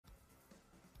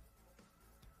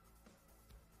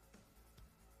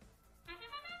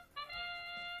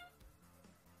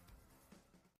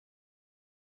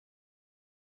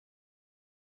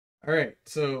All right,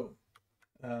 so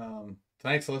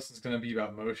tonight's lesson is going to be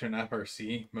about motion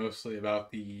FRC, mostly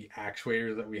about the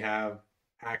actuators that we have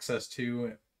access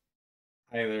to,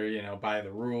 either, by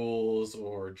the rules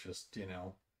or just,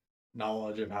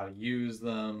 knowledge of how to use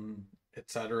them,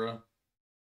 etc.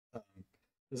 Um,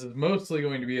 this is mostly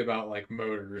going to be about like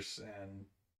motors, and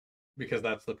because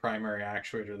that's the primary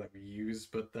actuator that we use,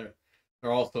 but they're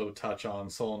also touch on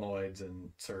solenoids and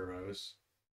servos.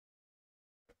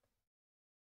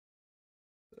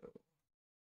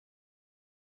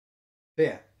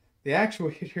 Yeah, the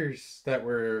actuators that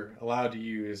we're allowed to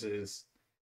use is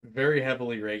very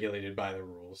heavily regulated by the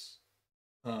rules.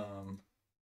 Um,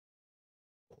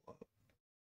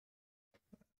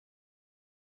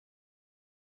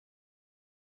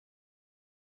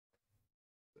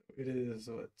 it is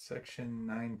what section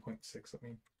 9.6. Let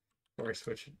me before I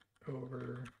switch it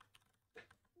over.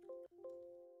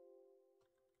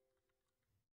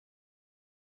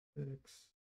 Six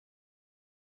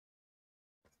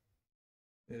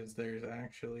is there's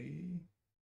actually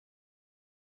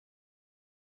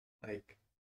like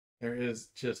there is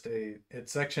just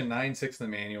it's section 9.6 in the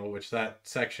manual, which that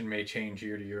section may change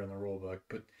year to year in the rule book,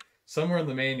 but somewhere in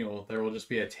the manual there will just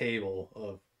be a table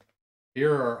of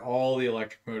here are all the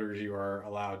electric motors you are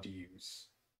allowed to use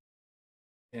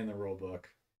in the rule book.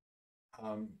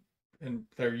 Um, and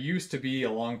there used to be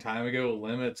a long time ago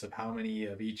limits of how many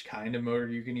of each kind of motor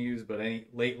you can use, but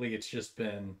lately it's just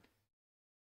been,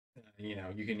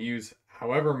 you can use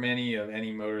however many of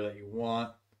any motor that you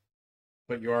want,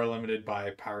 but you are limited by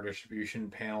power distribution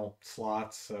panel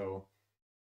slots. So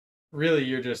really,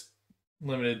 you're just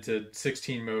limited to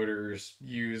 16 motors.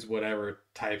 Use whatever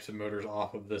types of motors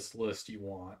off of this list you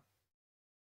want.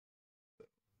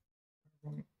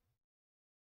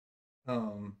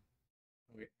 Um,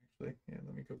 Wait, actually, yeah,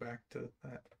 let me go back to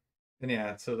that. And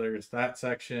yeah, so there's that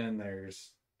section.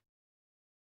 There's,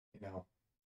 you know,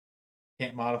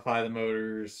 can't modify the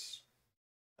motors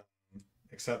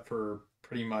except for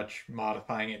pretty much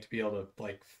modifying it to be able to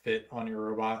like fit on your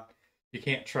robot. You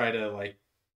can't try to like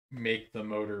make the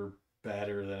motor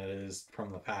better than it is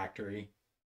from the factory.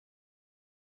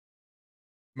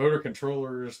 Motor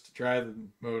controllers to drive the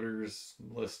motors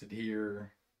listed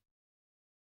here.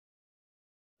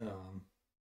 Um,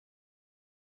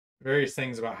 Various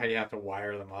things about how you have to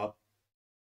wire them up.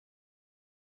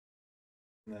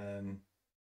 And then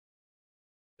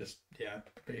just yeah,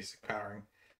 basic powering.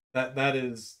 That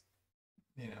is,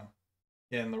 you know,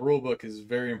 yeah, and the rule book is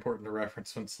very important to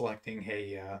reference when selecting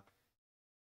a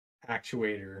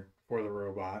actuator for the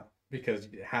robot because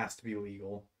it has to be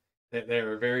legal.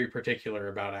 They're very particular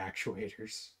about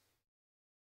actuators.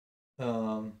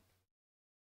 Um,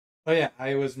 oh yeah,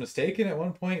 I was mistaken at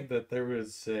one point that there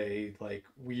was a like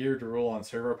weird rule on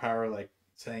servo power, like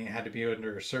saying it had to be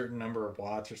under a certain number of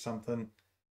watts or something.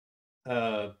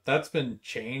 That's been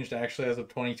changed actually as of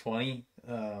 2020,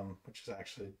 which is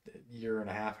actually a year and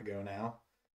a half ago now.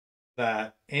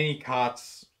 That any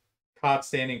COTS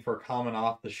standing for common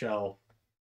off the shelf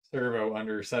servo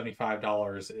under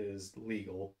 $75 is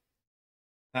legal.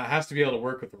 Now it has to be able to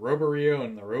work with the Roborio,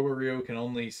 and the Roborio can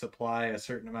only supply a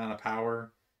certain amount of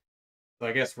power. So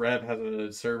I guess Rev has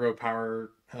a servo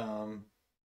power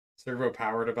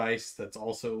device that's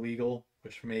also legal,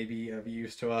 which may be of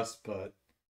use to us, but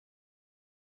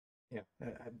yeah,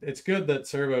 it's good that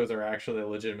servos are actually a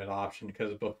legitimate option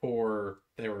because before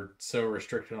they were so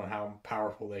restricted on how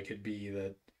powerful they could be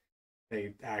that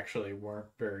they actually weren't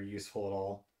very useful at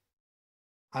all.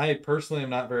 I personally am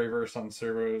not very versed on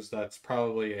servos. That's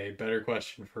probably a better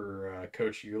question for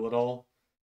Coach Uladol,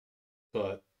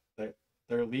 but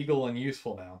they're legal and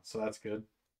useful now, so that's good.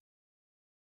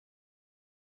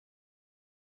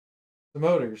 The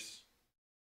motors,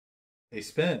 they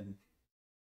spin.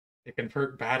 They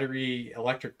convert battery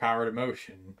electric power to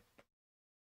motion.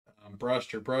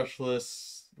 Brushed or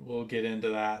brushless, we'll get into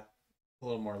that a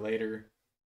little more later.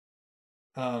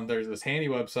 There's this handy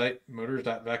website,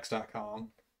 motors.vex.com,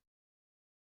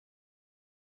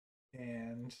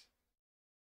 and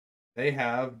they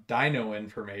have dyno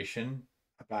information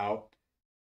about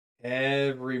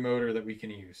every motor that we can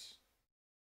use,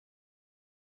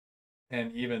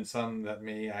 and even some that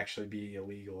may actually be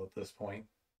illegal at this point.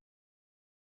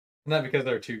 Not because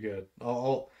they're too good.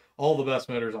 All the best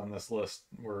motors on this list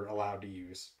were allowed to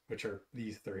use, which are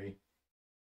these three.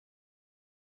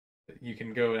 You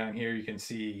can go down here, you can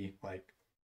see like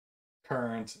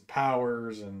currents and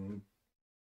powers and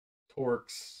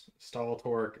torques, stall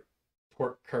torque,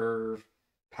 torque curve,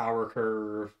 power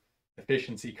curve,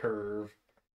 efficiency curve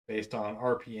based on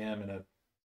RPM and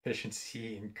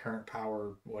efficiency and current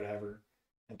power, whatever,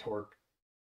 and torque.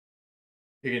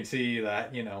 you can see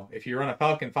that, if you run a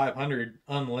Falcon 500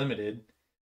 unlimited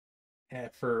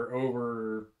for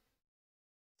over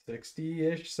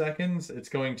 60-ish seconds, it's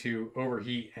going to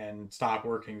overheat and stop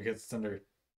working because it's under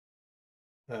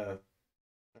thermal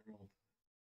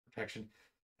protection.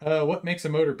 What makes a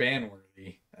motor ban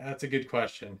worthy? That's a good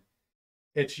question.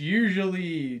 It's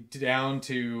usually down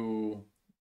to,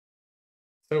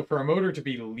 so for a motor to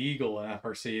be legal in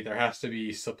FRC, there has to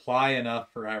be supply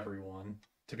enough for everyone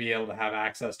to be able to have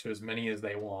access to as many as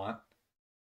they want.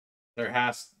 They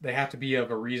have to be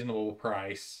of a reasonable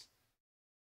price,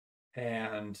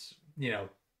 and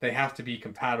they have to be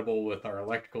compatible with our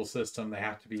electrical system. They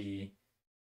have to be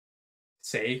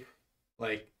safe.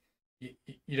 Like,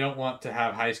 you don't want to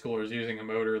have high schoolers using a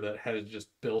motor that has just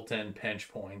built-in pinch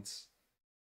points.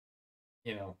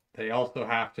 They also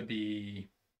have to be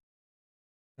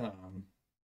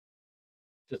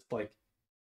just like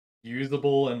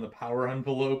usable in the power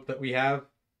envelope that we have.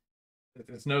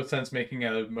 It's no sense making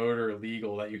a motor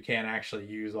legal that you can't actually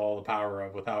use all the power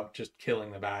of without just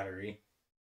killing the battery.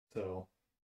 So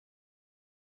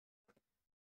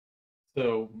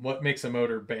what makes a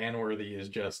motor ban worthy is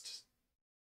just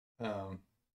the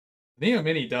Neo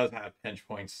Mini does have pinch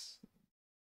points,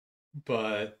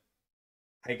 but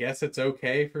I guess it's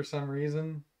okay for some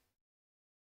reason.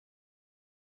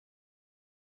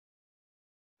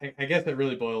 I guess it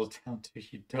really boils down to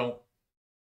you don't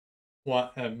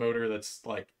want a motor that's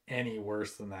like any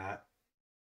worse than that.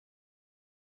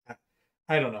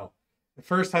 I don't know. The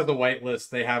first has a whitelist.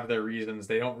 They have their reasons.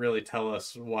 They don't really tell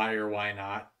us why or why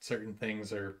not certain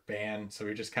things are banned, so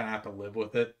we just kind of have to live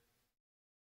with it.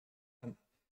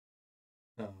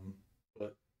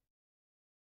 But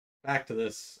back to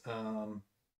this.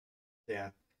 Yeah.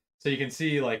 So you can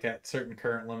see like at certain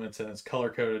current limits, and it's color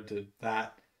coded to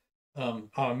that. On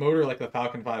a motor like the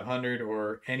Falcon 500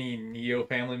 or any Neo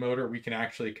family motor, we can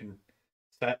actually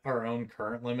set our own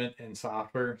current limit in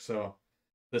software. So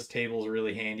this table is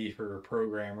really handy for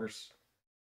programmers.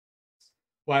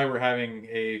 Why we're having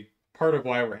a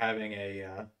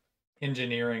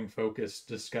engineering focused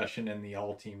discussion in the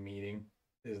all team meeting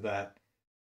is that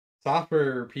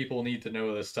software people need to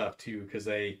know this stuff too, because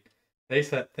they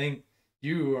set thing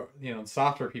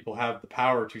software people have the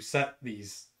power to set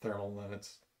these thermal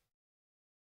limits.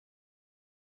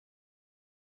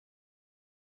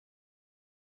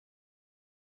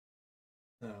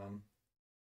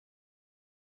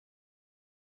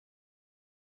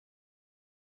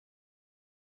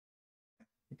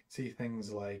 You can see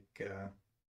things like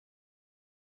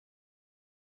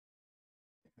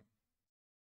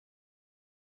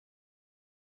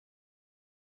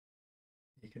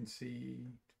you can see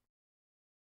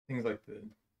things like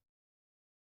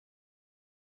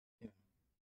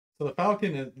so the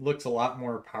Falcon, it looks a lot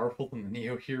more powerful than the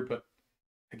Neo here, but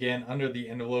again, under the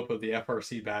envelope of the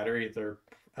FRC battery, they're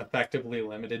effectively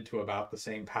limited to about the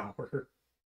same power.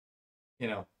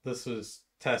 This was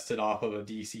tested off of a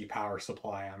DC power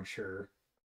supply, I'm sure.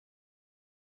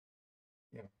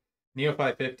 Neo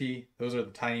 550, those are the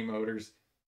tiny motors.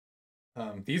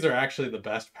 These are actually the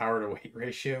best power to weight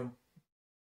ratio,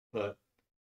 but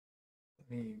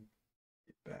let me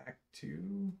get back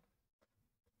to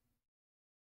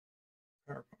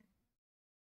PowerPoint.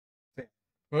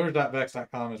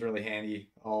 Motors.vex.com is really handy.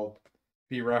 I'll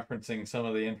be referencing some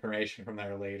of the information from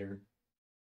there later.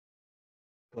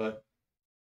 But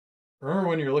remember,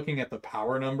 when you're looking at the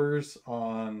power numbers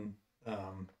on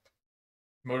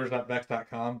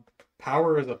motors.vex.com,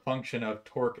 power is a function of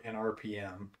torque and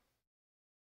RPM,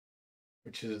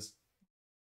 which is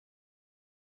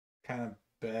kind of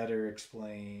better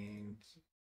explained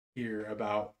here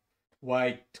about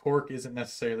why torque isn't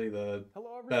necessarily the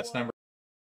best number.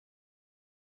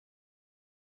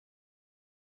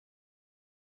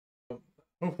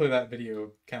 Hopefully that video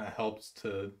kind of helps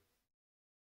to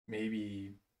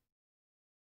maybe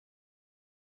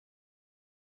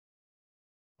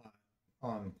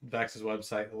on Vex's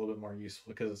website a little bit more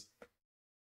useful, because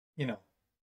the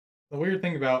weird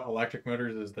thing about electric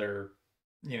motors is their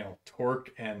torque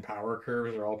and power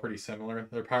curves are all pretty similar.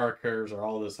 Their power curves are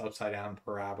all this upside down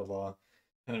parabola,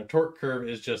 and their torque curve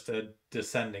is just a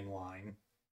descending line,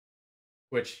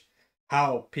 which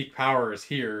how peak power is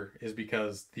here is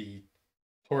because the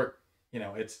torque,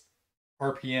 it's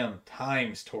RPM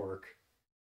times torque.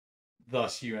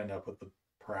 Thus, you end up with the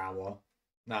parabola,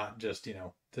 not just,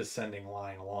 descending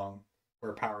line along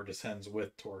where power descends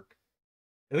with torque.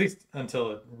 At least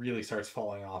until it really starts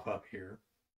falling off up here.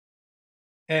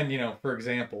 And, for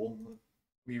example,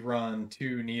 we run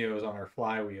 2 Neos on our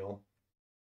flywheel.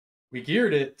 We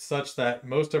geared it such that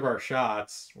most of our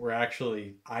shots were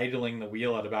actually idling the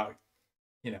wheel at about,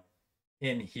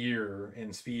 in here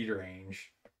in speed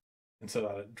range, and so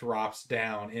that it drops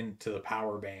down into the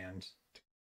power band,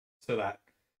 so that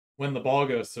when the ball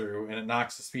goes through and it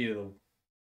knocks the speed of the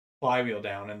flywheel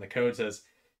down, and the code says,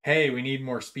 "Hey, we need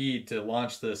more speed to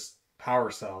launch this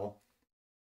power cell,"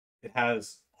 it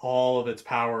has all of its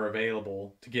power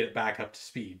available to get it back up to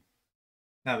speed.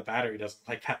 Now the battery doesn't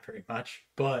like that very much,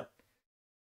 but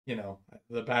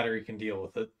the battery can deal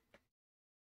with it.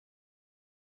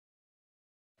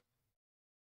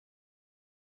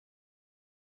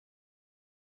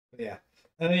 Yeah.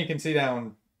 And then you can see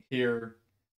down here,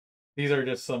 these are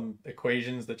just some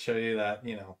equations that show you that,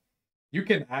 you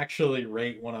can actually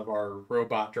rate one of our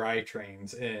robot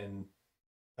drivetrains in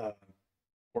uh,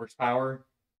 horsepower.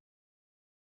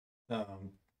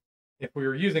 Um, if we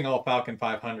were using all Falcon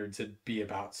 500s, it'd be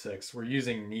about 6. We're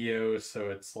using Neo,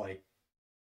 so it's like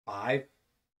 5,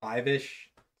 5-ish,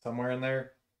 somewhere in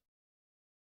there.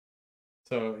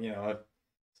 So, if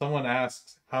someone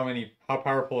asks how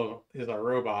powerful is our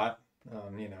robot,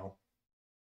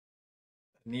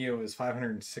 Neo is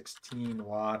 516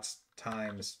 watts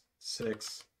times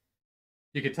 6.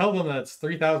 You could tell them that it's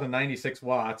 3,096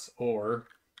 watts, or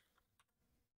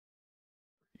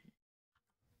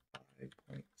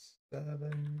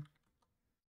 5.7,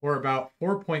 or about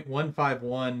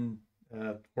 4.151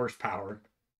 horsepower.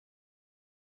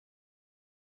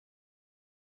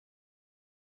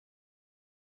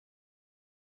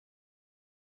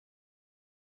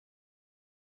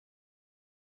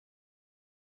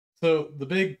 So the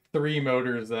big 3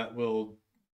 motors that will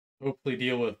hopefully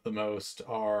deal with the most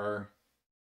are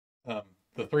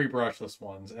the 3 brushless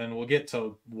ones, and we'll get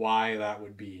to why that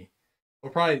would be.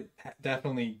 We'll probably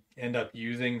definitely end up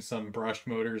using some brushed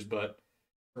motors, but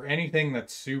for anything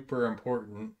that's super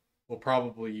important, we'll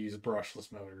probably use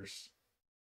brushless motors.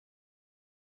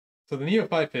 So the Neo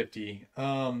 550,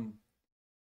 it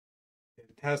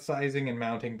has sizing and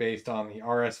mounting based on the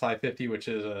RS 550, which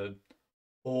is a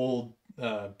old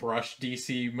brush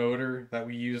DC motor that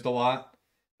we used a lot.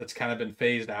 That's kind of been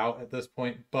phased out at this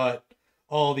point, but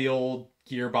all the old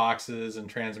gearboxes and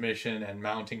transmission and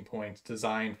mounting points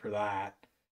designed for that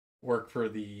work for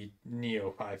the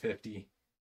Neo 550.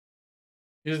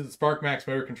 Uses the Spark Max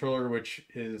motor controller, which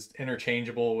is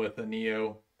interchangeable with the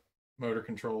Neo motor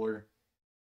controller.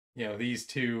 These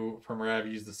two from Rev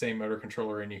use the same motor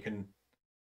controller, and you can,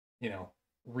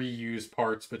 reuse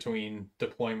parts between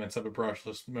deployments of a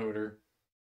brushless motor.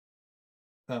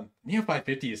 Neo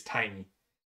 550 is tiny.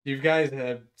 You guys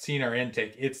have seen our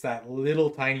intake. It's that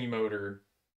little tiny motor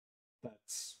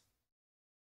that's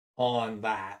on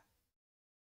that.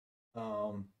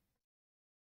 So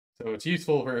it's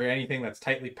useful for anything that's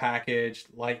tightly packaged,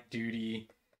 light duty.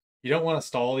 You don't want to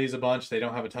stall these a bunch. They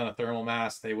don't have a ton of thermal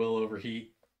mass. They will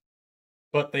overheat.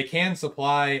 But they can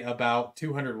supply about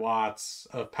 200 watts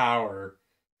of power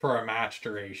for a match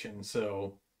duration.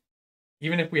 So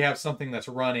even if we have something that's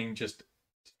running just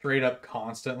straight up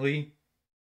constantly,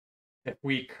 if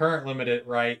we current limit it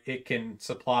right, it can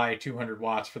supply 200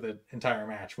 watts for the entire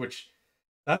match, which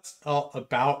that's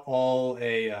about all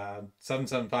a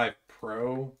 775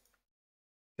 Pro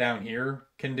down here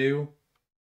can do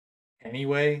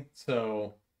anyway.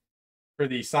 So for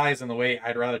the size and the weight,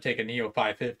 I'd rather take a Neo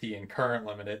 550 and current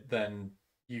limit it than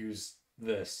use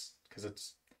this, because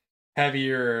it's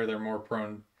heavier. They're more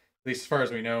prone, at least as far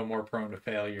as we know, more prone to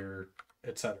failure,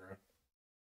 etc.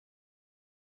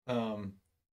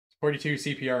 42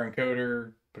 CPR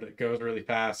encoder, but it goes really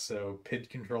fast, so PID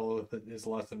control is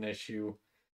less an issue.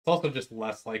 It's also just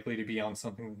less likely to be on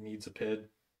something that needs a PID.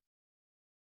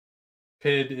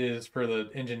 PID is, for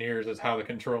the engineers, is how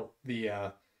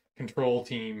the control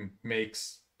team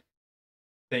makes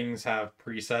things have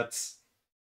presets.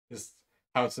 Is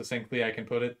how succinctly I can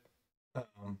put it. But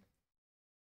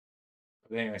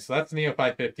anyway, so that's Neo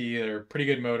 550. They're a pretty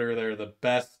good motor. They're the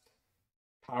best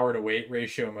power to weight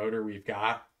ratio motor we've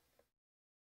got.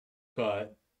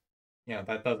 But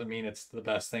that doesn't mean it's the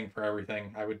best thing for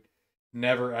everything. I would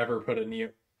never ever put a Neo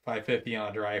 550 on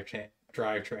a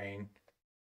drivetrain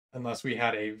unless we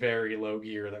had a very low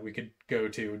gear that we could go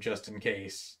to just in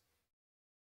case.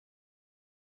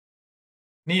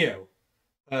 Neo,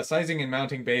 sizing and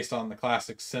mounting based on the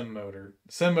classic sim motor.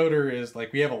 Sim motor is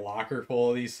like, we have a locker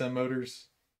full of these sim motors.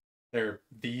 They're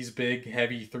these big,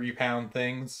 heavy 3-pound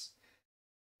things.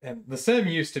 And the sim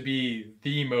used to be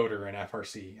the motor in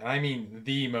FRC. And I mean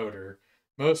the motor.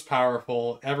 Most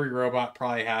powerful. Every robot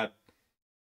probably had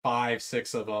 5,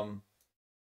 6 of them.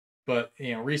 But,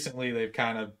 recently they've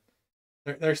kind of,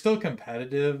 they're still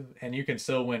competitive, and you can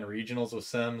still win regionals with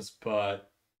sims,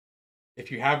 but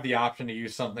if you have the option to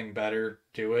use something better,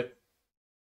 do it.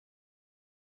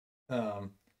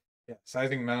 Yeah,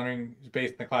 sizing mounting is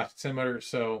based on the classic sim motor.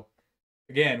 So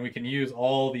again, we can use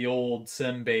all the old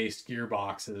sim based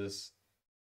gearboxes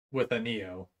with a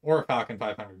Neo or a Falcon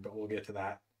 500, but we'll get to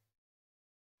that.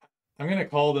 I'm gonna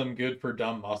call them good for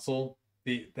dumb muscle.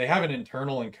 They have an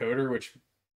internal encoder which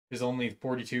is only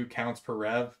 42 counts per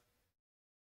rev.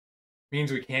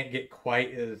 Means we can't get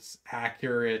quite as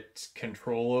accurate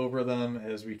control over them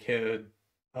as we could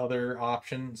other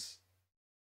options,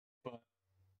 but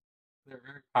they're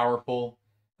very powerful.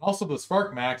 Also, the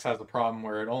Spark Max has a problem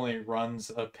where it only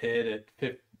runs a PID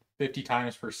at 50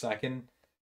 times per second,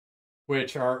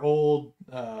 which our old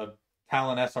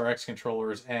Talon SRX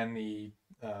controllers and the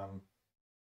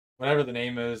whatever the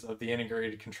name is of the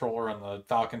integrated controller on the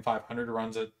Falcon 500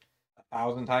 runs at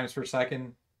 1,000 times per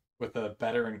second with a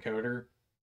better encoder.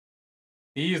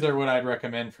 These are what I'd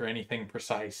recommend for anything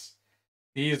precise.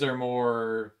 These are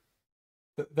more,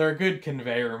 they're a good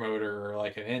conveyor motor or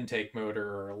like an intake motor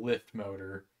or a lift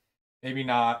motor. Maybe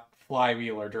not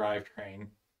flywheel or drivetrain,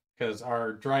 because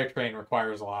our drivetrain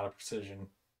requires a lot of precision.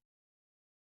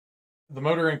 The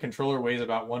motor and controller weighs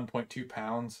about 1.2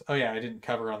 pounds. Oh yeah, I didn't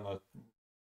cover on the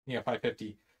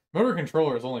 550. Motor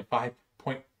controller is only 5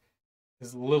 point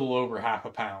is a little over half a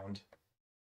pound.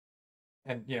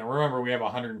 And remember we have a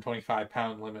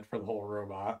 125-pound limit for the whole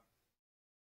robot.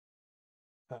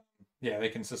 Yeah, they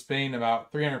can sustain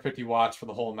about 350 watts for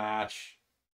the whole match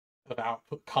of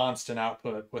output, constant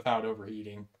output without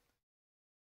overheating.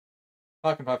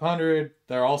 Falcon 500,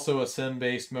 they're also a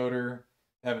sim-based motor.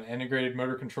 They have an integrated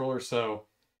motor controller, so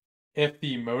if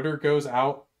the motor goes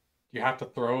out, you have to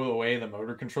throw away the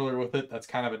motor controller with it. That's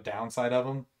kind of a downside of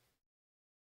them.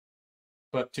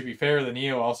 But to be fair, the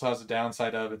Neo also has a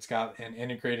downside of it's got an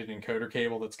integrated encoder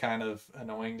cable that's kind of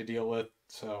annoying to deal with,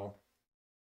 so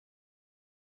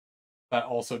that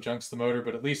also junks the motor,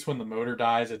 but at least when the motor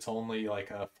dies, it's only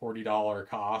like a $40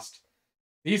 cost.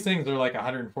 These things are like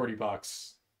 140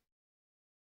 bucks,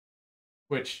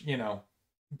 which,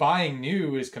 buying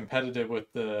new is competitive with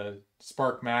the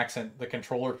Spark Max and the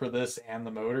controller for this and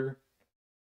the motor.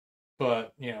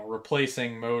 But,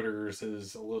 replacing motors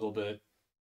is a little bit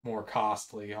more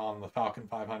costly on the Falcon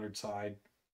 500 side.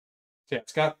 So yeah,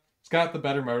 it's got the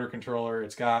better motor controller,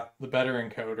 it's got the better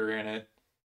encoder in it.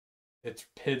 Its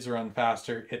PIDs run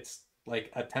faster. It's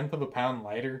like a tenth of a pound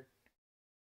lighter,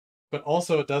 but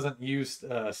also it doesn't use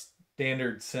a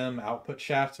standard sim output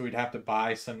shaft, so we'd have to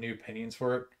buy some new pinions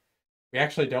for it. We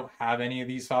actually don't have any of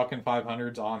these Falcon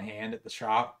 500s on hand at the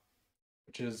shop,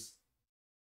 which is,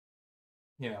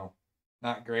 you know,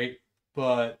 not great,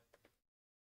 but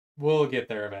we'll get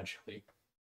there eventually.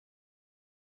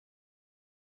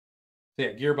 So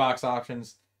yeah, gearbox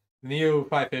options. The Neo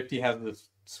 550 has this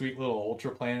sweet little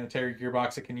ultra planetary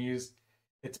gearbox it can use.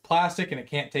 It's plastic and it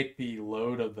can't take the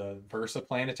load of the Versa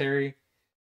planetary,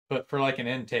 but for like an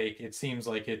intake, it seems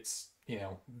like it's,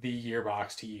 the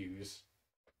gearbox to use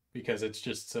because it's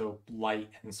just so light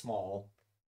and small.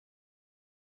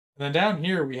 And then down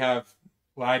here we have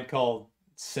what I'd call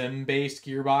sim-based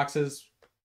gearboxes.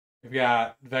 We've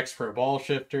got Vex Pro Ball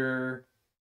Shifter,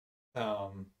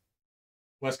 um,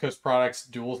 West Coast Products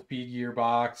Dual Speed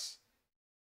Gearbox,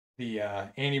 the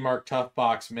Andy Mark Tough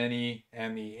Box Mini,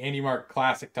 and the Andy Mark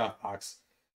Classic Tough Box.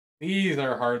 These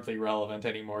are hardly relevant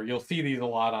anymore. You'll see these a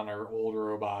lot on our older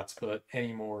robots, but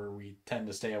anymore we tend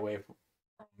to stay away from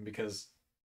them because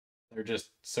they're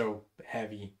just so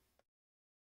heavy.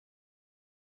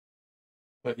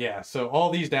 But yeah, so all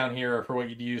these down here are for what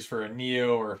you'd use for a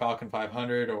Neo or a Falcon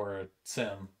 500 or a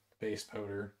Sim based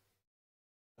motor.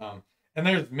 And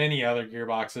there's many other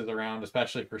gearboxes around,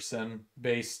 especially for Sim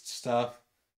based stuff.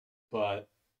 But,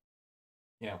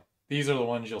 these are the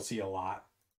ones you'll see a lot.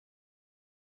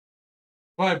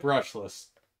 Why brushless?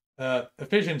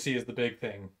 Efficiency is the big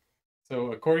thing.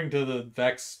 So according to the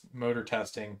Vex motor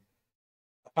testing,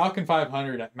 a Falcon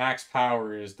 500 at max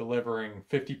power is delivering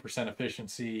 50%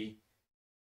 efficiency,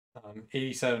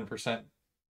 87%.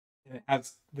 And it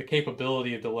has the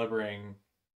capability of delivering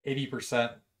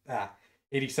 80%,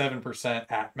 87%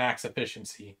 at max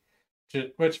efficiency,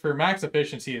 which for max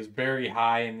efficiency is very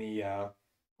high in the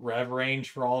rev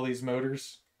range for all these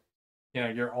motors.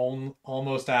 You're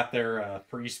almost at their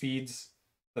free speeds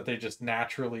that they just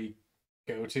naturally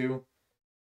go to.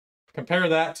 Compare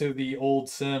that to the old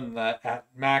sim that at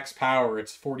max power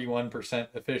it's 41%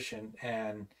 efficient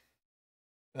and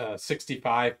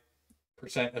 65%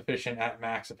 efficient at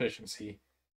max efficiency.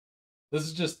 This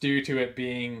is just due to it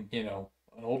being,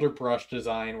 an older brush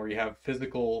design where you have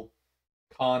physical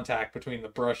contact between the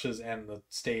brushes and the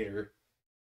stator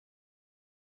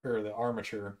or the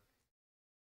armature.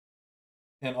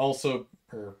 And also,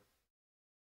 or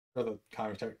the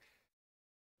commutator.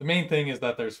 the main thing is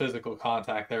that there's physical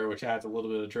contact there, which adds a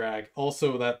little bit of drag.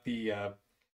 Also, that the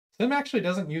sim actually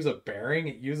doesn't use a bearing;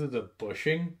 it uses a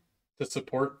bushing to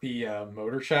support the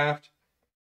motor shaft.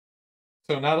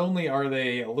 So not only are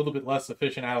they a little bit less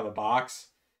efficient out of the box,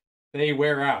 they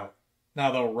wear out.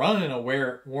 Now they'll run in a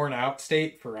worn out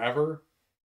state forever,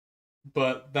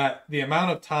 but that the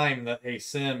amount of time that a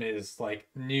sim is like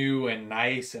new and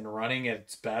nice and running at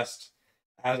its best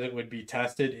as it would be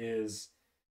tested is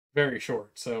very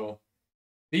short. So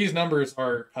these numbers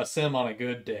are a sim on a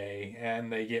good day, and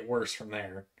they get worse from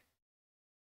there.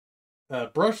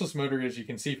 Brushless motor, as you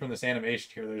can see from this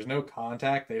animation here, there's no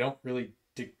contact. They don't really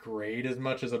degrade as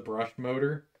much as a brushed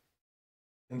motor,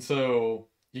 and so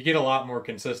you get a lot more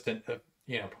consistent,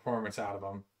 performance out of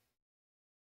them.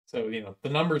 So the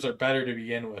numbers are better to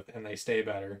begin with, and they stay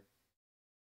better.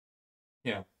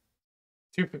 You know,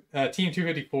 Team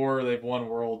 254, they've won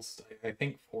worlds I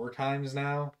think 4 times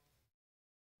now.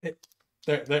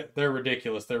 They're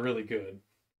ridiculous. They're really good.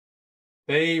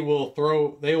 They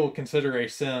will consider a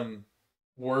sim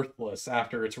worthless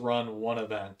after it's run one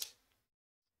event.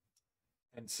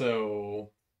 And so,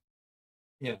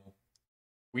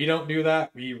 we don't do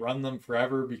that. We run them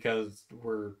forever because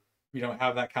we don't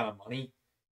have that kind of money.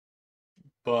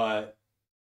 But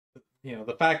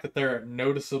the fact that they're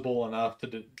noticeable enough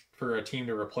for a team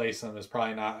to replace them is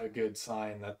probably not a good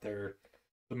sign that they're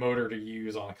the motor to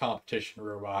use on a competition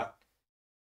robot.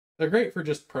 They're great for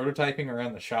just prototyping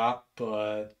around the shop,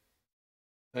 but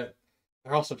they're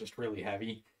also just really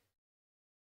heavy.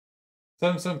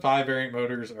 775 variant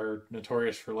motors are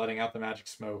notorious for letting out the magic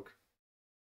smoke.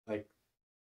 Like,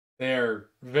 they're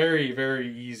very,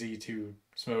 very easy to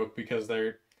smoke because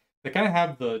they kind of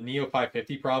have the Neo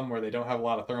 550 problem where they don't have a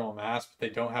lot of thermal mass, but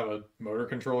they don't have a motor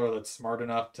controller that's smart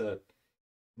enough to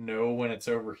know when it's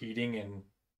overheating and,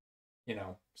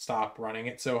 stop running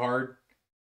it so hard.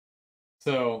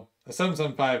 So a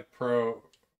 775 Pro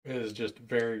is just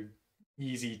very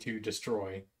easy to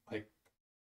destroy.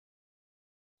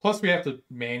 Plus we have to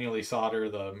manually solder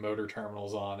the motor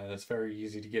terminals on, and it's very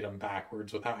easy to get them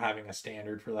backwards without having a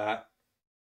standard for that.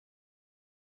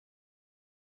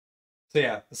 So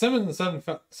yeah, the 7 and the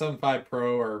 775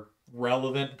 Pro are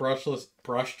relevant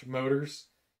brushed motors,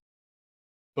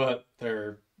 but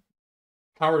their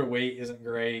power to weight isn't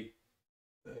great.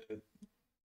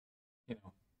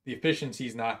 The efficiency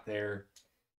is not there.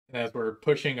 And as we're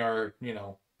pushing our,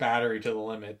 battery to the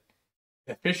limit,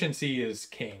 efficiency is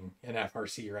king in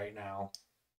FRC right now.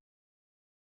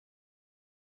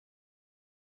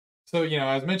 So,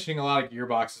 I was mentioning a lot of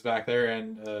gearboxes back there,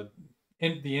 and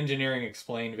in the Engineering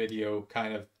Explained video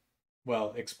kind of,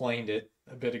 explained it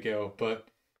a bit ago, but,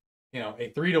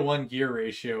 a 3-to-1 gear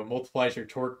ratio multiplies your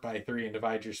torque by 3 and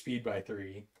divides your speed by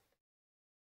 3.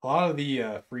 A lot of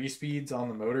the free speeds on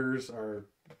the motors are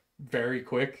very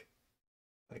quick.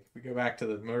 Like if we go back to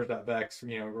the motors.vex,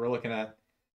 we're looking at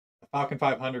the Falcon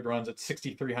 500 runs at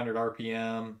 6,300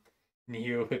 RPM,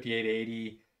 Neo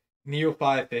 5880, Neo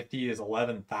 550 is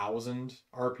 11,000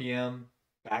 RPM,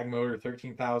 bag motor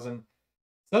 13,000.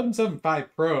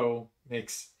 775 Pro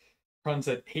runs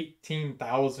at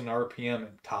 18,000 RPM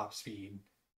at top speed.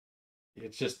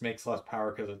 It just makes less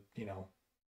power because of,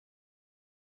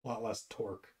 a lot less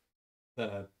torque than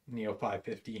a Neo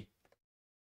 550.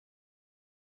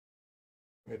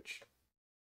 Which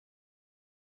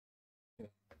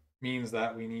means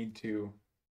that we need to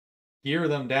gear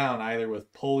them down either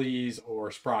with pulleys or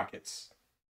sprockets.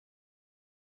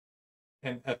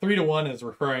 And a 3-to-1 is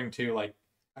referring to like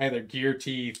either gear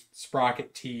teeth,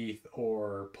 sprocket teeth,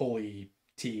 or pulley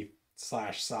teeth /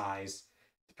 size,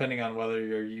 depending on whether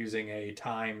you're using a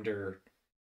timed or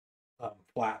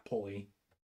flat pulley.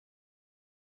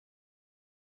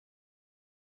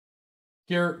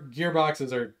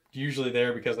 Gearboxes are usually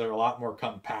there because they're a lot more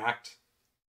compact.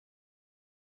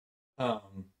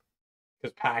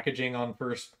 Because packaging on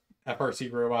first FRC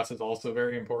robots is also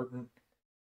very important.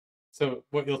 So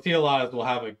what you'll see a lot is we'll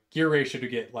have a gear ratio to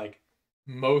get like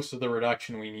most of the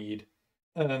reduction we need,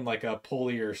 and then like a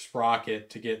pulley or sprocket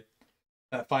to get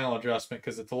that final adjustment,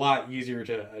 because it's a lot easier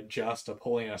to adjust a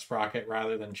pulley and a sprocket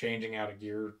rather than changing out a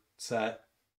gear set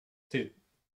to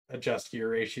adjust gear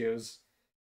ratios.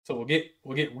 So we'll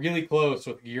get really close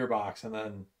with the gearbox and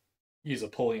then use a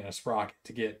pulley and a sprocket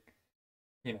to get,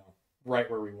 right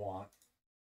where we want.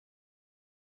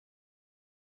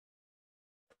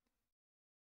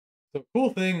 The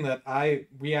cool thing that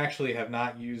we actually have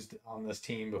not used on this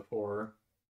team before,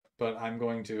 but I'm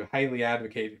going to highly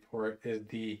advocate for it, is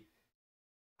the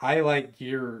highlight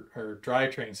gear or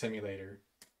drivetrain simulator.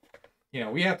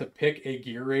 We have to pick a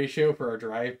gear ratio for our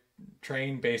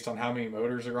drivetrain based on how many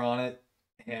motors are on it,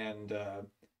 and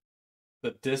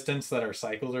the distance that our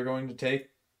cycles are going to take.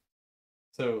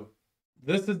 So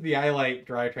this is the iLight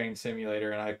drivetrain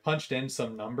simulator, and I punched in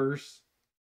some numbers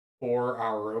for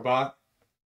our robot.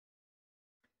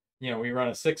 We run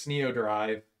a 6 Neo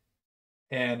drive,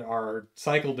 and our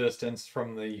cycle distance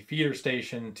from the feeder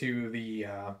station to the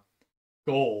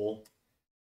goal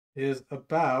is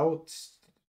about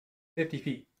 50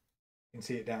 feet. You can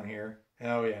see it down here.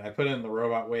 Oh yeah, I put in the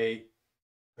robot weight.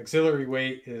 Auxiliary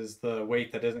weight is the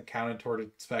weight that isn't counted toward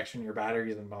inspection, your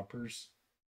batteries and bumpers.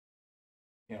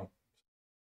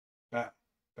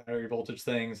 Battery voltage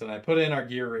things. And I put in our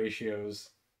gear ratios.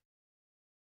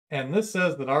 And this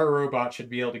says that our robot should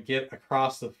be able to get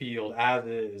across the field as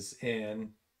is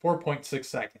in 4.6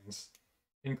 seconds,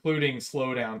 including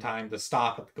slowdown time to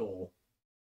stop at the goal.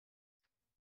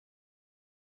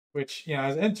 Which, I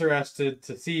was interested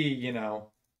to see, a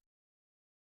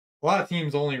lot of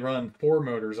teams only run 4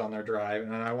 motors on their drive,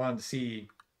 and I wanted to see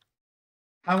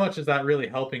how much is that really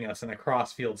helping us in a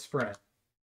cross-field sprint.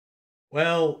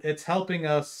 Well, it's helping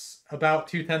us about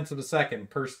 0.2 of a second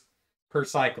per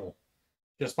cycle,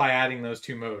 just by adding those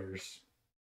 2 motors.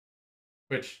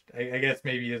 Which I guess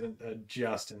maybe isn't a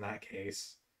just in that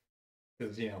case.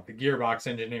 Because, the gearbox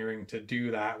engineering to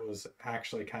do that was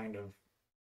actually kind of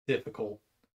difficult.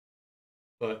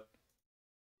 But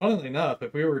funnily enough,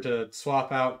 if we were to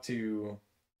swap out to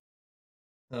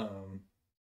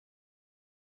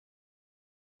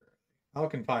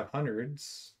Falcon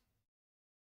 500s,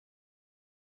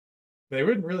 they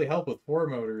wouldn't really help with 4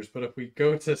 motors, but if we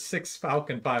go to 6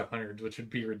 Falcon 500s, which would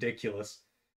be ridiculous,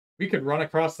 we could run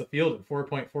across the field in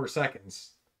 4.4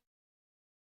 seconds.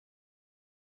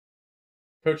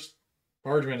 Coach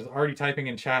Bargeman is already typing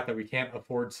in chat that we can't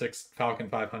afford 6 Falcon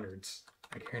 500s.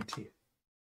 I guarantee it.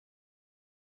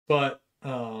 But,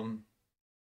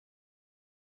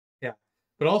 yeah.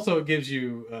 But also it gives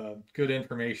you good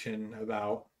information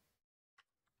about...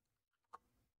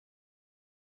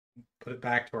 Put it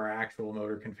back to our actual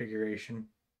motor configuration.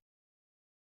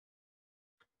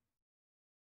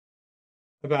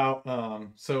 About,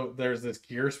 so there's this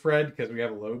gear spread because we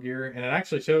have a low gear, and it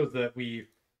actually shows that we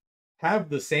have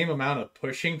the same amount of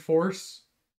pushing force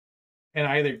in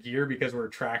either gear because we're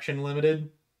traction limited.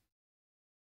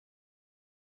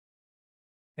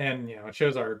 And, it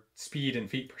shows our speed in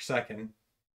feet per second.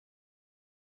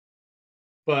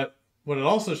 But what it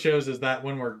also shows is that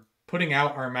when we're putting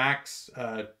out our max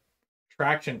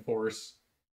traction force,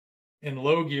 in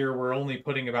low gear, we're only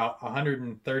putting about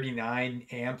 139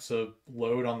 amps of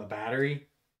load on the battery,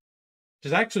 which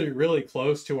is actually really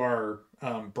close to our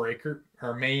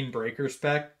our main breaker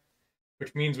spec,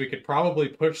 which means we could probably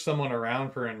push someone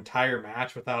around for an entire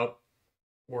match without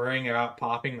worrying about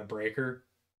popping the breaker.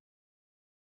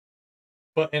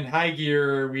 But in high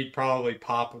gear, we'd probably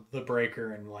pop the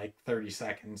breaker in like 30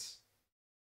 seconds,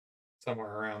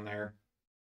 somewhere around there.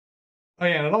 Oh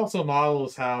yeah, and it also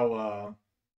models how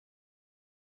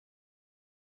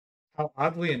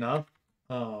oddly enough,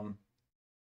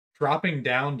 dropping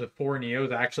down to 4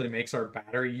 Neos actually makes our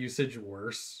battery usage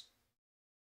worse.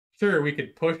 Sure, we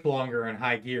could push longer in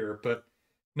high gear, but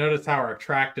notice how our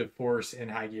attractive force in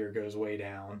high gear goes way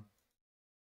down.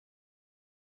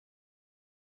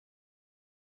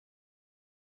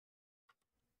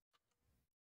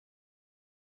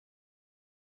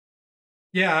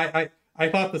 Yeah, I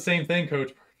thought the same thing,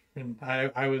 Coach. And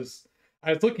I was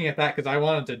looking at that because I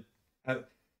wanted to,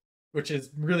 which is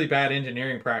really bad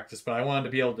engineering practice, but I wanted to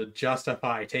be able to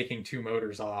justify taking 2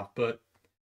 motors off. But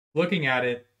looking at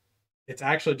it, it's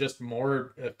actually just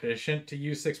more efficient to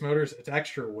use 6 motors. It's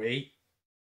extra weight,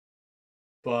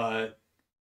 but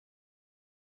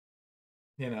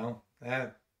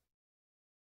that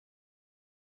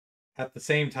at the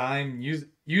same time,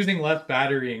 using less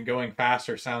battery and going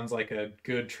faster sounds like a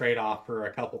good trade-off for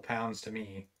a couple pounds to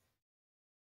me.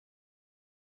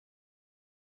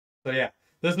 So yeah,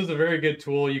 this is a very good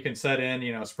tool. You can set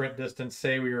in, sprint distance.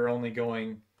 Say we were only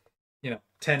going,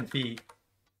 10 feet.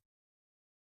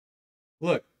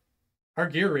 Look, our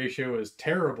gear ratio is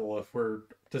terrible if we're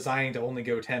designing to only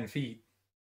go 10 feet,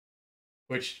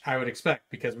 which I would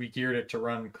expect because we geared it to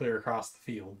run clear across the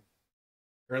field,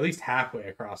 or at least halfway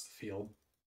across the field.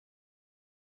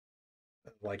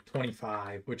 Like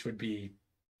 25, which would be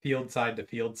field side to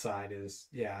field side is,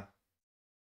 yeah.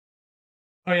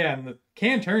 Oh yeah, and the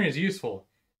can turn is useful.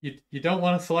 You don't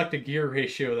want to select a gear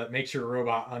ratio that makes your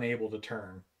robot unable to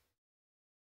turn.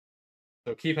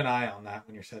 So keep an eye on that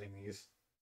when you're setting these.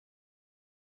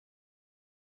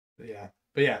 But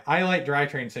yeah, iLight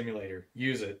drivetrain simulator.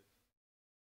 Use it.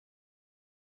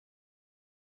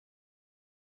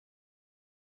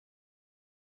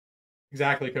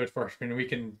 Exactly, Coach Parchman. We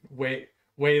can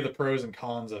weigh the pros and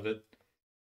cons of it.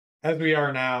 As we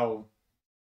are now,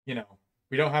 you know,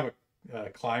 we don't have a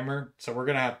climber, so we're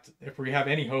gonna have to, if we have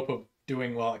any hope of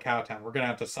doing well at Cowtown, we're gonna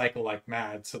have to cycle like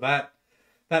mad. So that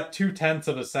 2/10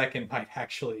 of a second might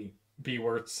actually be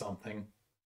worth something.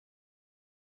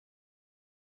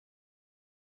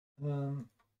 Yeah.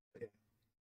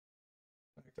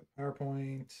 Back to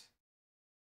PowerPoint.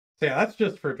 So yeah, that's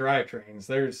just for drivetrains.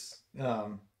 There's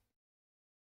in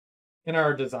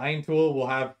our design tool, we'll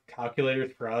have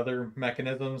calculators for other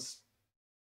mechanisms.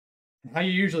 How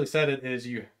you usually set it is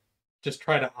you just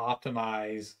try to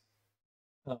optimize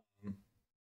um,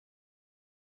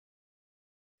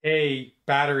 a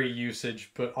battery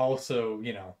usage, but also,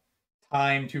 you know,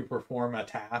 time to perform a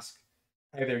task.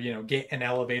 Either, you know, get an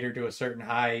elevator to a certain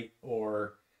height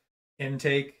or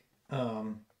intake.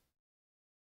 Oh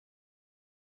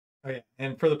yeah,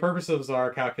 and for the purposes of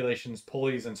our calculations,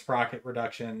 pulleys and sprocket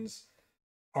reductions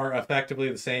are effectively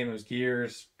the same as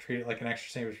gears. Treat it like an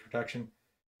extra sandwich reduction.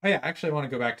 Oh yeah, actually, I want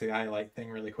to go back to the highlight thing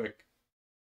really quick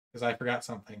because I forgot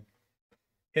something.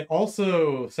 It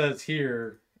also says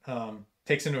here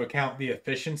takes into account the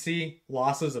efficiency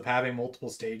losses of having multiple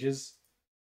stages.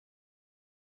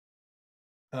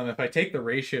 If I take the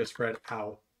ratio spread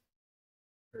out,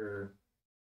 or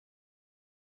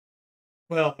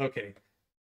well, okay,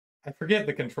 I forget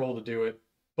the control to do it,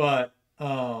 but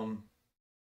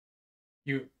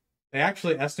you they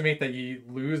actually estimate that you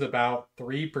lose about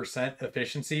 3%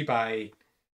 efficiency by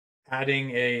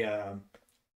adding a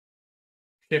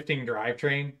shifting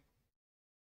drivetrain.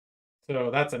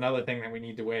 So that's another thing that we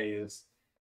need to weigh is,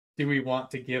 do we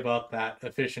want to give up that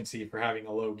efficiency for having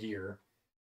a low gear?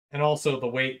 And also the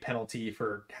weight penalty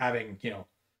for having, you know,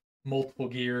 multiple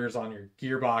gears on your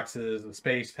gearboxes, the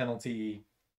space penalty.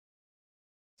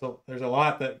 So there's a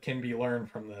lot that can be learned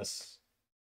from this.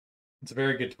 It's a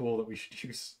very good tool that we should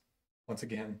use once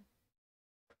again.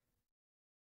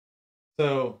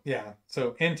 So yeah,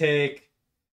 so intake,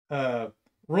 rule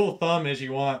of thumb is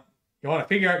you want to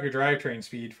figure out your drivetrain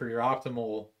speed for your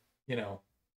optimal, you know,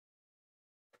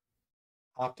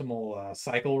 optimal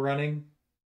cycle running.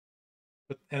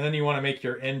 And then you want to make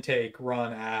your intake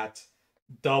run at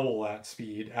double that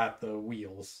speed at the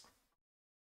wheels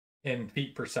in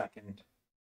feet per second.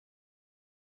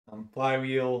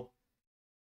 Flywheel,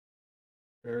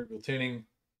 variable tuning.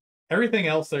 Everything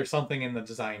else, there's something in the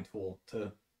design tool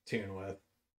to tune with.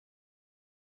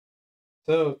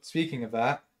 So speaking of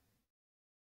that,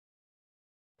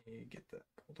 you get that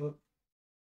pulled up.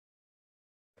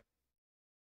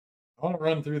 I want to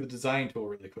run through the design tool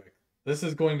really quick. This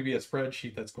is going to be a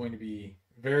spreadsheet that's going to be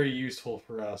very useful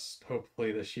for us,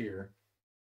 hopefully this year.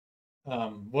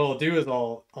 What I'll do is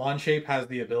Onshape has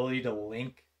the ability to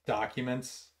link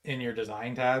documents in your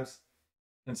design tabs.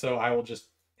 And so I will just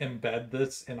embed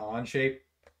this in Onshape.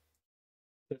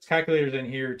 There's calculators in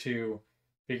here to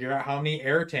figure out how many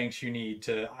air tanks you need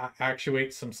to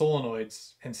actuate some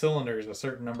solenoids and cylinders a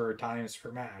certain number of times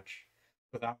per match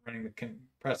without running the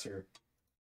compressor.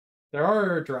 There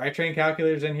are drivetrain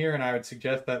calculators in here, and I would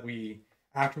suggest that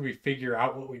after we figure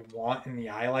out what we want in the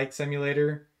iLight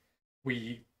simulator,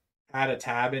 we add a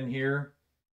tab in here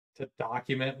to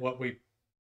document what we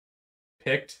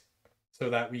picked so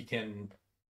that we can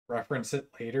reference it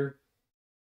later.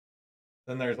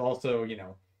 Then there's also, you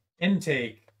know,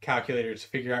 intake calculators to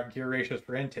figure out gear ratios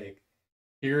for intake.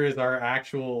 Here is our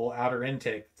actual outer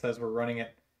intake. It says we're running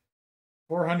at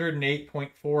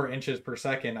 408.4 inches per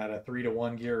second at a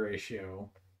 3-to-1 gear ratio.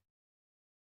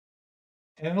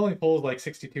 And it only pulls like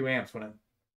 62 amps when it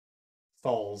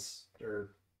stalls,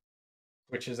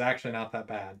 which is actually not that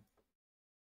bad.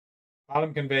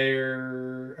 Bottom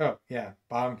conveyor, oh yeah,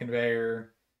 bottom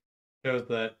conveyor shows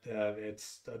that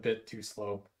it's a bit too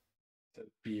slow, to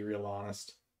be real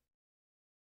honest.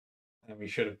 And we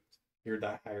should have geared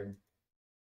that higher.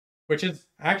 Which is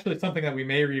actually something that we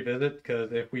may revisit,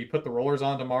 because if we put the rollers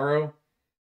on tomorrow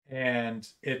and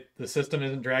the system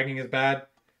isn't dragging as bad,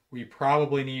 we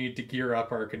probably need to gear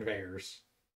up our conveyors.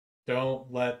 Don't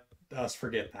let us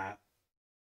forget that.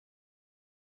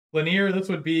 Linear, this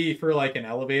would be for like an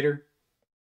elevator.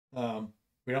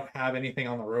 We don't have anything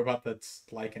on the robot that's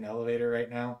like an elevator right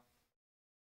now.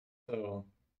 So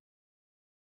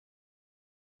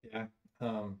yeah.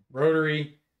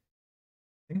 Rotary,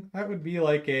 I think that would be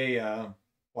like a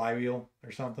flywheel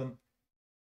or something.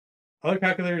 Other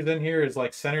calculators in here is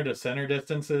like center to center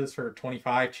distances for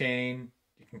 25 chain.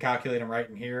 You can calculate them right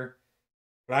in here.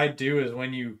 What I do is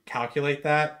when you calculate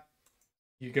that,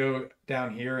 you go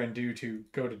down here and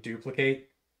go to duplicate,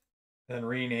 then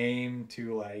rename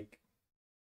to like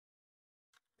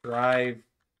drive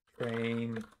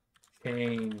train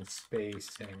chain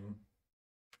spacing.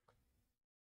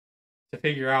 to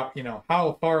figure out, you know,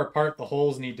 how far apart the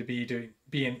holes need to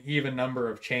be an even number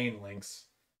of chain links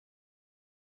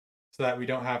so that we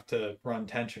don't have to run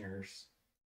tensioners.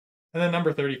 And then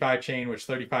number 35 chain, which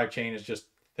 35 chain is just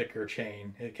thicker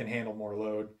chain. It can handle more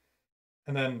load.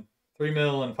 And then 3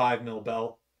 mil and 5 mil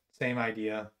belt, same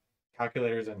idea.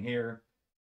 Calculators in here.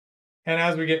 And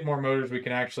as we get more motors, we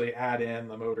can actually add in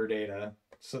the motor data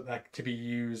so that to be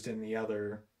used in the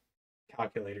other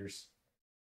calculators.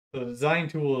 So the design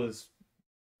tool is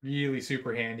really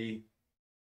super handy.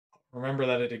 Remember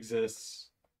that it exists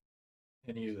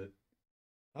and use it.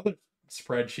 Another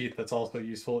spreadsheet that's also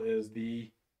useful is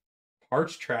the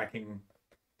parts tracking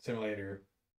simulator.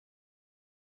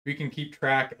 We can keep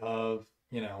track of,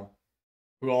 you know,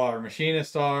 who all our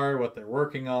machinists are, what they're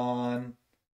working on,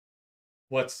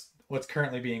 what's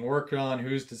currently being worked on,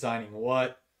 who's designing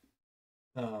what.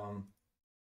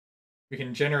 We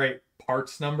can generate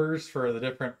parts numbers for the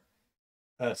different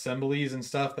assemblies and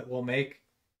stuff that we'll make.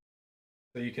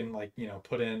 So you can, like, you know,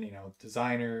 put in, you know,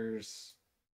 designers,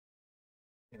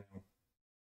 you know,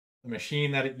 the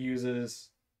machine that it uses.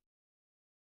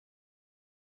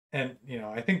 And, you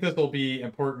know, I think this will be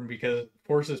important because it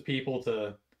forces people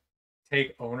to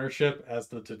take ownership as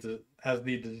the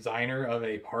designer of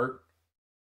a part.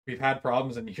 We've had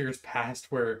problems in years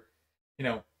past where, you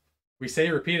know, we say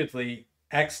repeatedly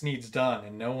X needs done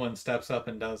and no one steps up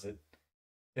and does it.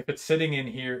 If it's sitting in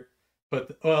here,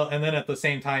 but well, and then at the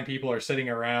same time people are sitting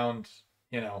around,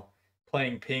 you know,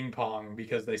 playing ping pong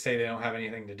because they say they don't have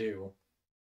anything to do.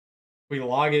 If we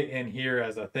log it in here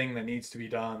as a thing that needs to be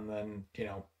done, then, you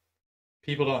know,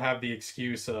 people don't have the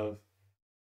excuse of,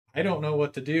 I don't know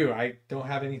what to do. I don't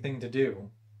have anything to do.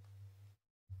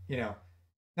 You know,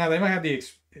 now they might have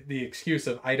the excuse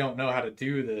of, I don't know how to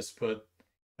do this, but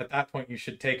at that point you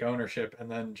should take ownership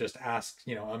and then just ask,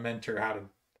 you know, a mentor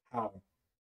how,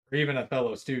 or even a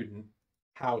fellow student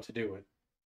how to do it.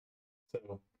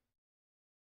 So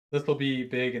this will be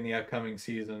big in the upcoming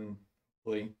season,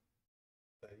 hopefully.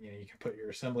 That, you know, you can put your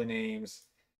assembly names,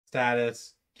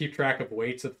 status, keep track of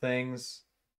weights of things,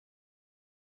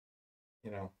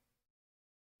 you know,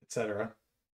 etc.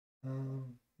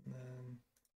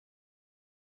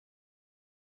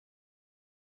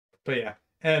 But yeah,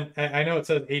 and I know it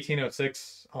says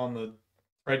 1806 on the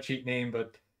spreadsheet name,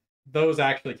 but those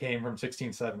actually came from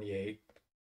 1678.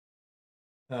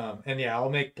 And yeah, I'll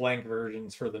make blank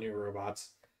versions for the new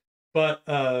robots. But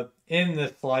in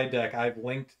the slide deck, I've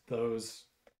linked those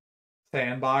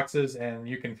sandboxes, and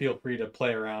you can feel free to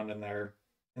play around in there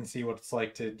and see what it's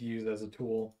like to use as a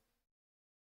tool.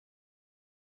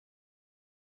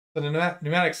 The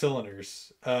pneumatic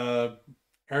cylinders.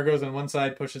 Air goes on one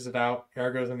side, pushes it out.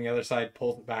 Air goes on the other side,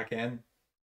 pulls it back in.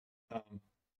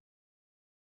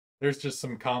 There's just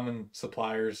some common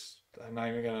suppliers. I'm not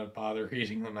even going to bother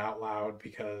reading them out loud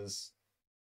because,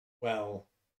 well,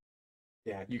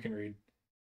 yeah, you can read.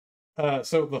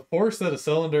 So the force that a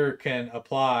cylinder can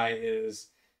apply is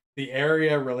the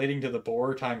area relating to the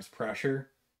bore times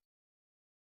pressure.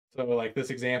 So like this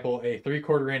example, a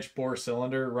 3/4 inch bore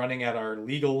cylinder running at our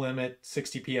legal limit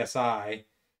 60 psi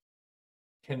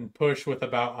can push with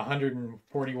about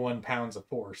 141 pounds of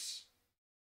force.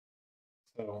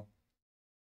 So,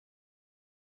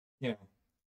 you know.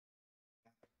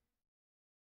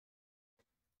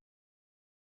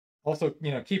 Also,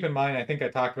 you know, keep in mind, I think I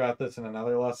talked about this in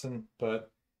another lesson,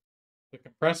 but the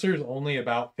compressor is only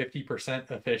about 50%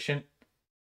 efficient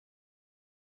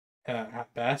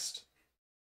at best.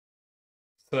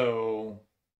 So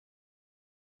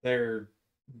they're,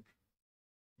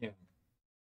 you know,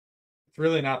 it's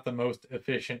really not the most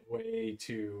efficient way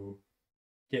to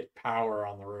get power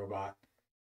on the robot.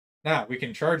 Now, we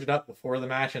can charge it up before the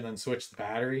match and then switch the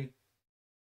battery,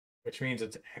 which means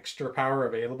it's extra power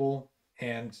available,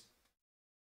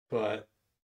 but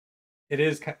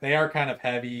they are kind of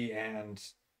heavy and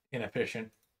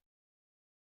inefficient.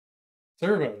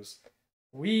 Servos.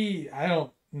 I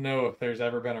don't know if there's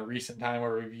ever been a recent time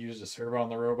where we've used a servo on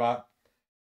the robot,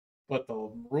 but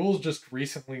the rules just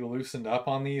recently loosened up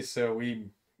on these, so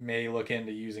we may look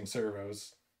into using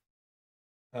servos.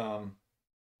 You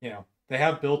know, they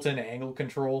have built-in angle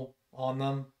control on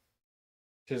them,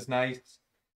 which is nice.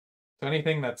 So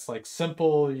anything that's like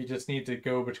simple, you just need to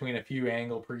go between a few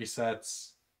angle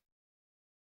presets,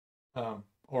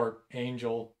 or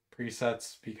angel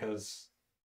presets, because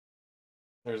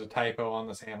there's a typo on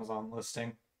this Amazon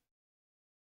listing.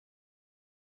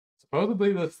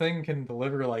 Supposedly this thing can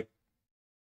deliver like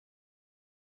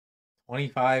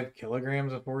 25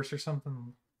 kilograms of force or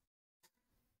something.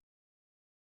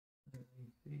 Let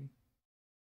me see.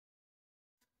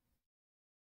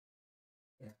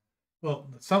 Well,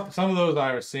 some of those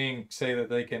I was seeing say that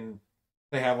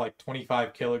they have like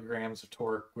 25 kilograms of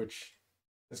torque, which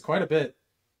is quite a bit.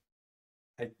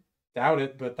 I doubt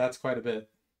it, but that's quite a bit.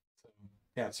 So,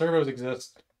 yeah, servos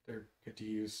exist. They're good to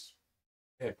use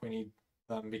if we need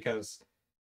them, because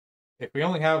if we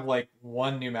only have like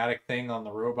one pneumatic thing on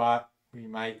the robot, we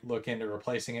might look into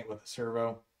replacing it with a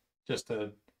servo just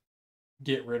to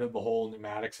get rid of the whole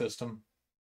pneumatic system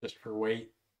just for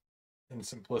weight and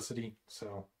simplicity.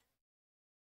 So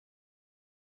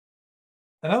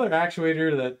another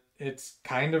actuator that it's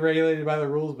kind of regulated by the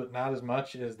rules, but not as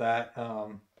much, is that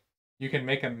you can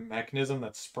make a mechanism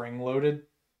that's spring loaded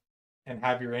and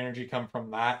have your energy come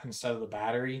from that instead of the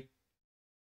battery.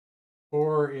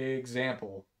 For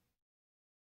example,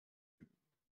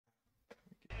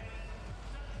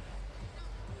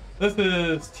 this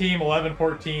is Team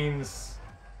 1114's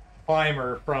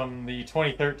climber from the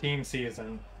 2013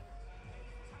 season.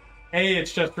 A,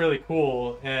 it's just really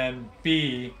cool, and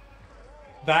B,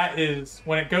 that is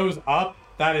when it goes up,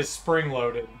 that is spring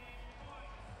loaded.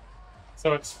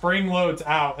 So it spring loads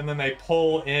out, and then they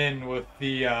pull in with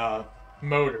the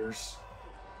motors,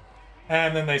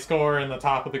 and then they score in the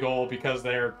top of the goal because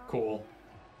they're cool.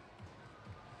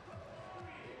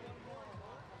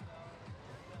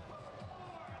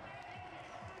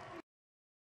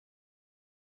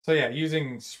 So yeah,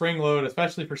 using spring load,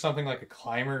 especially for something like a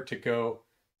climber to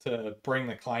bring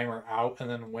the climber out and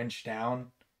then winch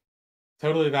down,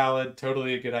 totally valid,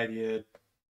 totally a good idea.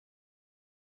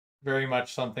 Very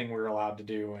much something we're allowed to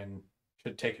do and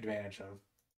should take advantage of.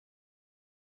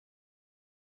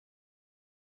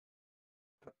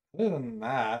 Other than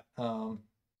that, um,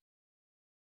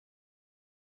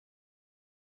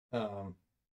 I'm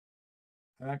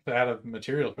actually out of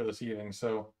material for this evening,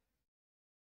 so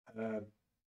uh,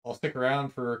 I'll stick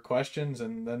around for questions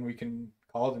and then we can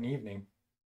call it an evening.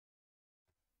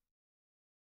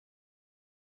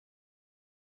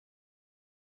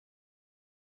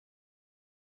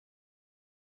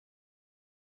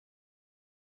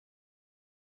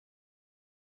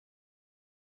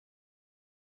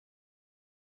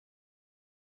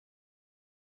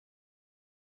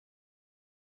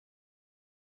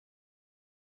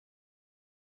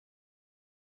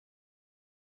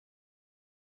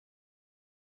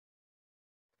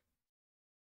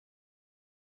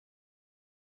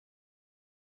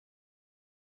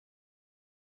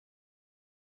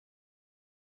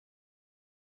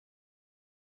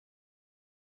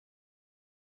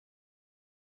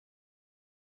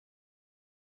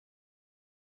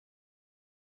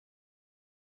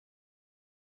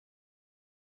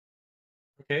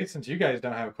 Okay, since you guys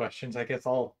don't have questions, I guess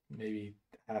I'll maybe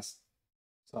ask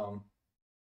some.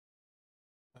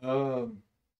 Um,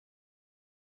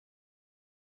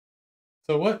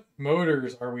 so what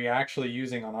motors are we actually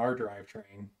using on our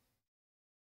drivetrain?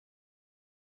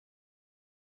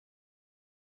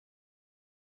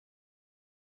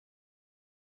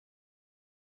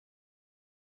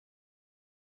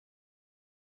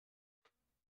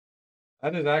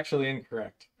 That is actually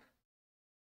incorrect.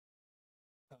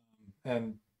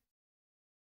 And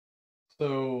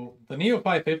so the Neo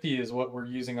 550 is what we're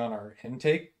using on our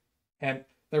intake, and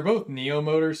they're both Neo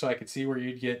motors, so I could see where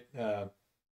you'd get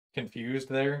confused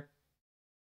there.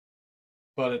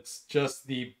 But it's just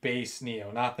the base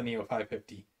Neo, not the Neo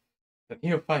 550. The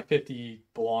Neo 550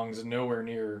 belongs nowhere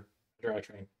near the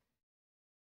drivetrain.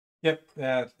 Yep,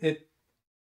 it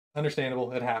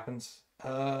understandable. It happens.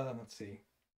 Let's see.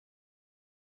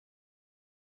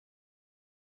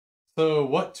 So,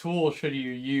 what tool should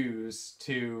you use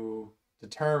to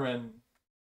determine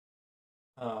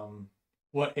um,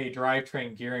 what a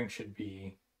drivetrain gearing should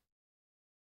be?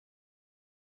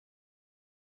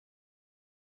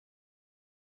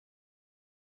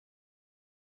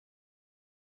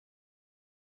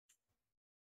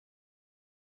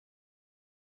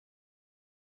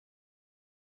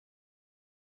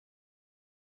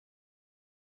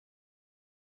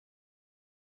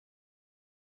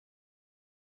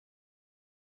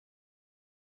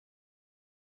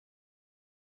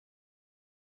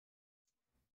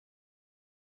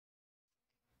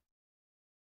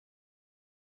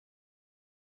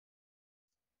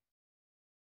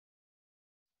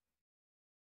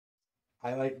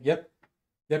 Yep,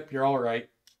 yep, you're all right.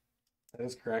 That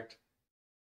is correct.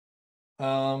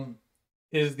 Um,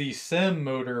 is the sim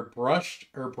motor brushed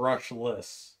or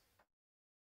brushless?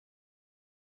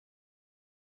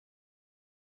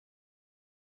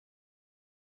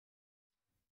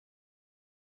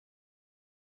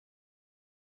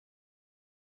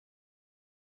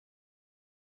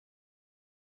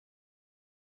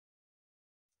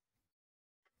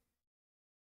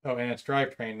 Oh, and it's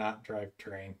drivetrain, not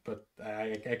drivetrain, but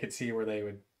I could see where they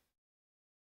would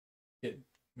get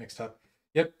mixed up.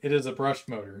 Yep, it is a brushed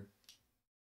motor.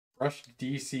 Brushed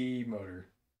DC motor.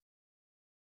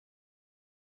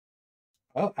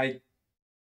 Well,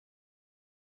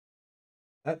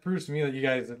 that proves to me that you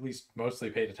guys at least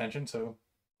mostly paid attention, so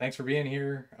thanks for being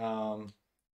here.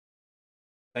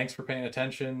 Thanks for paying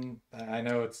attention. I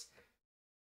know it's,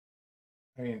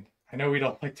 I mean, I know we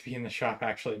don't like to be in the shop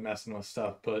actually messing with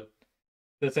stuff, but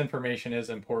this information is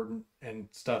important and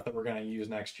stuff that we're going to use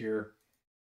next year.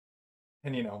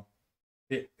 And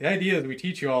the idea is we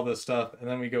teach you all this stuff and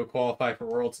then we go qualify for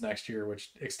Worlds next year,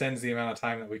 which extends the amount of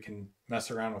time that we can mess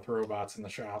around with robots in the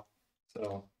shop.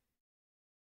 So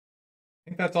I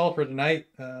think that's all for tonight.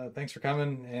 Thanks for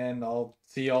coming, and I'll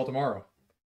see you all tomorrow.